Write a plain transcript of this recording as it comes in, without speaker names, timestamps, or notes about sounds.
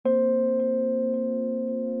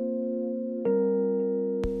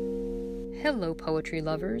Hello, poetry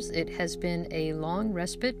lovers. It has been a long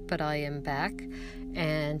respite, but I am back,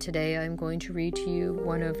 and today I'm going to read to you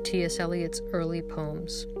one of T.S. Eliot's early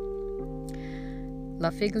poems. La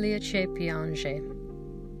figlia che piange.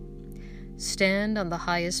 Stand on the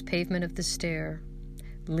highest pavement of the stair,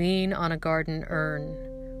 lean on a garden urn,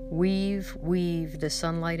 weave the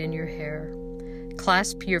sunlight in your hair,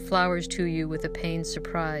 clasp your flowers to you with a pained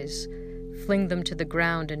surprise, fling them to the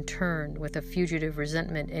ground and turn with a fugitive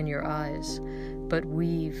resentment in your eyes, but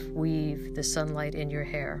weave the sunlight in your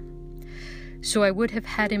hair. So I would have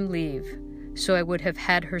had him leave, so I would have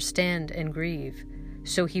had her stand and grieve,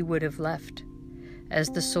 so he would have left. As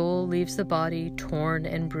the soul leaves the body torn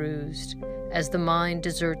and bruised, as the mind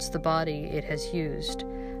deserts the body it has used,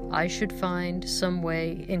 I should find some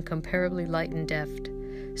way incomparably light and deft,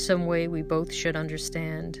 some way we both should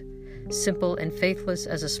understand, simple and faithless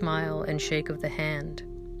as a smile and shake of the hand.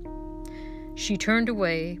 She turned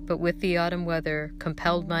away, but with the autumn weather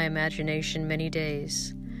compelled my imagination many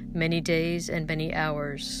days and many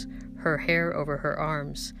hours, her hair over her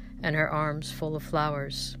arms, and her arms full of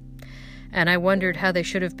flowers. And I wondered how they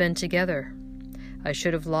should have been together. I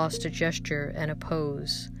should have lost a gesture and a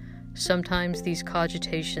pose. Sometimes these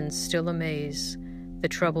cogitations still amaze the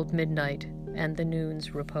troubled midnight and the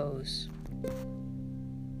noon's repose.